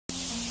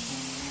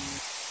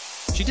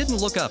She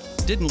didn't look up,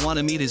 didn't want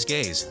to meet his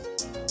gaze.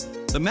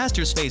 The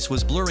master's face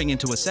was blurring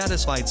into a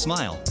satisfied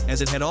smile, as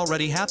it had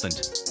already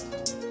happened.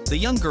 The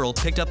young girl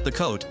picked up the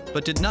coat,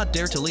 but did not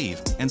dare to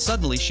leave, and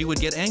suddenly she would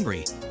get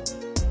angry.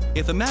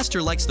 If the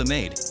master likes the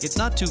maid, it's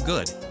not too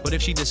good, but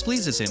if she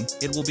displeases him,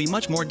 it will be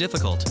much more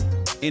difficult.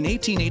 In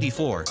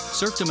 1884,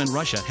 serfdom in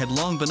Russia had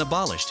long been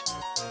abolished.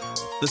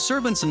 The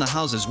servants in the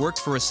houses worked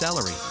for a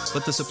salary,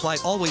 but the supply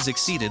always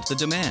exceeded the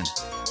demand.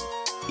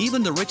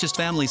 Even the richest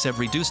families have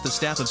reduced the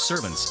staff of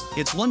servants.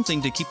 It's one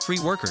thing to keep free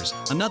workers,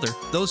 another,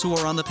 those who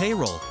are on the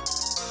payroll.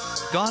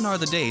 Gone are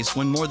the days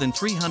when more than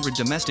 300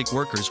 domestic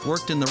workers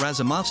worked in the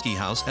Razumovsky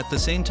house at the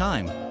same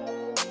time.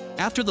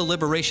 After the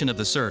liberation of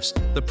the serfs,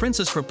 the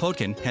Princess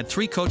Kropotkin had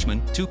 3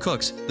 coachmen, 2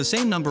 cooks, the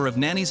same number of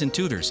nannies and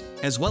tutors,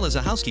 as well as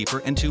a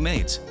housekeeper and 2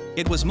 maids.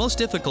 It was most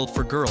difficult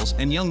for girls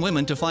and young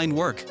women to find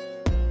work.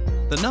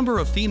 The number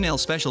of female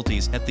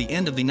specialties at the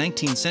end of the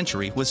 19th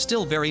century was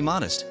still very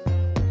modest.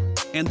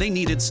 And they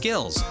needed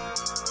skills.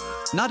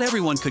 Not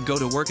everyone could go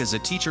to work as a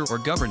teacher or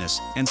governess,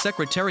 and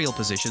secretarial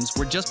positions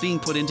were just being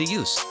put into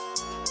use.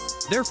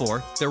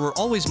 Therefore, there were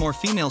always more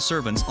female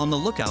servants on the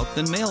lookout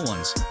than male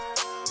ones.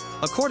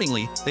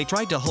 Accordingly, they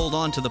tried to hold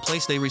on to the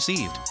place they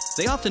received.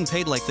 They often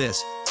paid like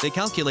this. They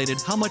calculated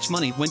how much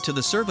money went to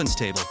the servants'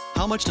 table,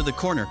 how much to the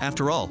corner.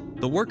 After all,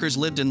 the workers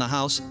lived in the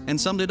house,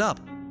 and summed it up.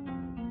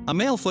 A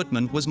male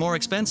footman was more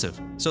expensive,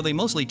 so they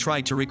mostly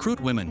tried to recruit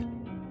women.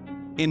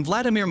 In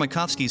Vladimir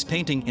Makovsky's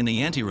painting in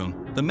the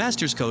anteroom, the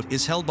master's coat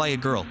is held by a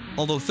girl,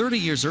 although 30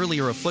 years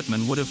earlier a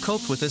footman would have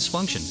coped with this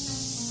function.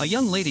 A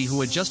young lady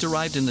who had just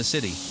arrived in the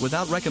city,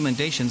 without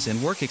recommendations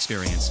and work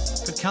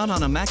experience, could count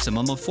on a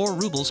maximum of 4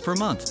 rubles per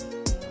month.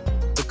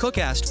 The cook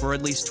asked for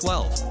at least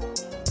 12.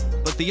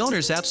 But the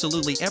owners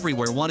absolutely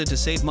everywhere wanted to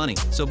save money,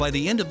 so by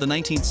the end of the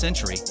 19th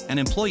century, an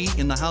employee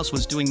in the house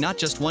was doing not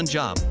just 1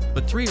 job,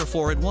 but 3 or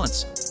 4 at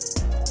once.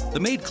 The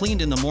maid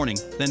cleaned in the morning,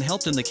 then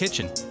helped in the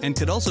kitchen, and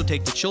could also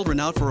take the children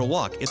out for a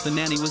walk if the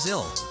nanny was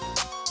ill.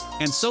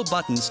 And sew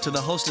buttons to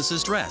the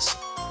hostess's dress.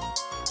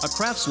 A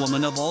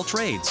craftswoman of all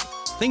trades.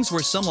 Things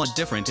were somewhat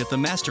different if the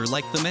master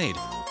liked the maid.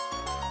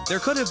 There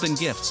could have been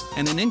gifts,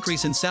 and an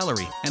increase in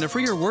salary, and a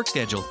freer work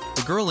schedule.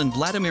 The girl in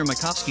Vladimir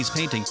Makovsky's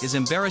painting is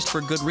embarrassed for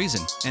good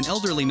reason. An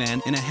elderly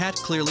man in a hat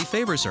clearly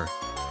favors her.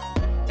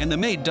 And the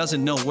maid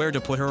doesn't know where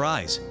to put her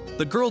eyes.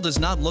 The girl does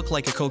not look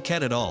like a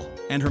coquette at all,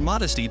 and her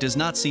modesty does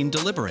not seem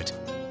deliberate.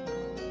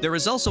 There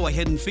is also a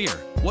hidden fear.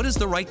 What is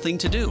the right thing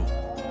to do?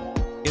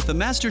 If the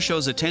master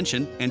shows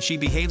attention, and she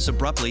behaves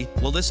abruptly,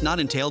 will this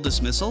not entail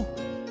dismissal?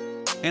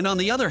 And on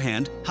the other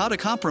hand, how to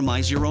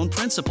compromise your own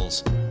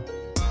principles?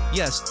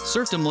 Yes,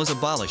 serfdom was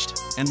abolished,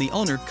 and the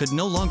owner could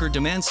no longer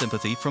demand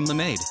sympathy from the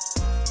maid.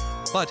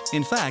 But,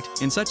 in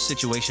fact, in such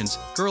situations,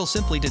 girls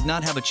simply did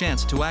not have a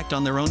chance to act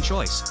on their own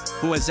choice.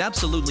 Who has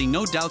absolutely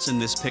no doubts in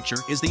this picture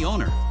is the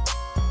owner.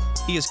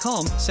 He is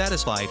calm,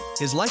 satisfied,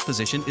 his life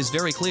position is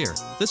very clear.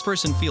 This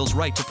person feels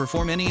right to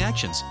perform any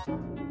actions.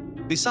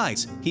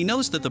 Besides, he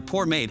knows that the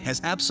poor maid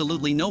has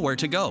absolutely nowhere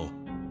to go.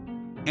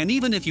 And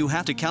even if you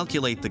have to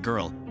calculate the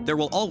girl, there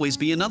will always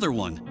be another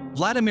one.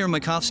 Vladimir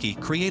Makovsky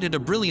created a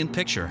brilliant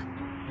picture.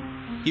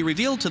 He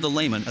revealed to the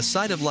layman a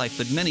side of life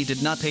that many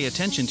did not pay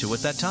attention to at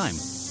that time.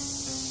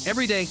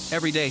 Every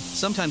day,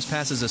 sometimes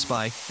passes us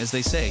by, as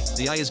they say,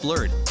 the eye is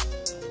blurred.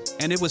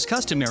 And it was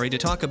customary to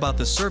talk about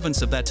the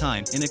servants of that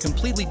time in a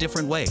completely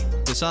different way,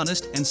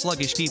 dishonest and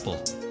sluggish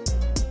people.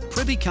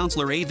 Privy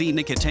Councillor A.V.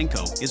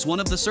 Nikitenko is one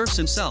of the serfs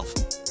himself.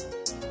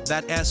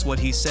 That's what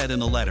he said in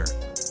the letter.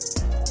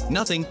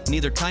 Nothing,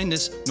 neither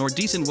kindness nor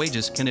decent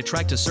wages, can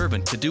attract a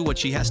servant to do what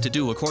she has to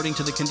do according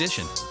to the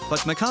condition. But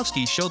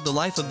Makovsky showed the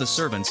life of the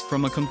servants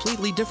from a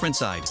completely different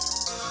side.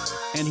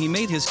 And he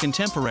made his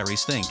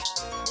contemporaries think.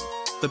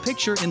 The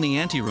picture in the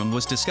anteroom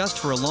was discussed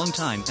for a long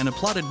time and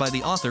applauded by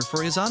the author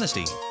for his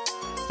honesty.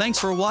 Thanks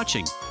for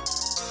watching.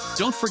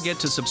 Don't forget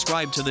to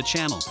subscribe to the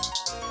channel.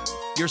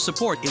 Your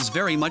support is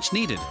very much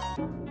needed.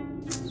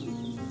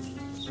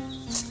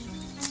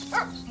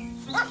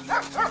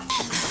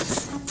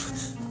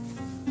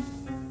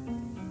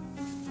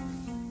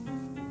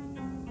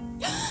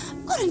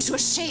 Aren't you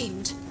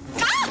ashamed?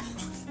 Ah!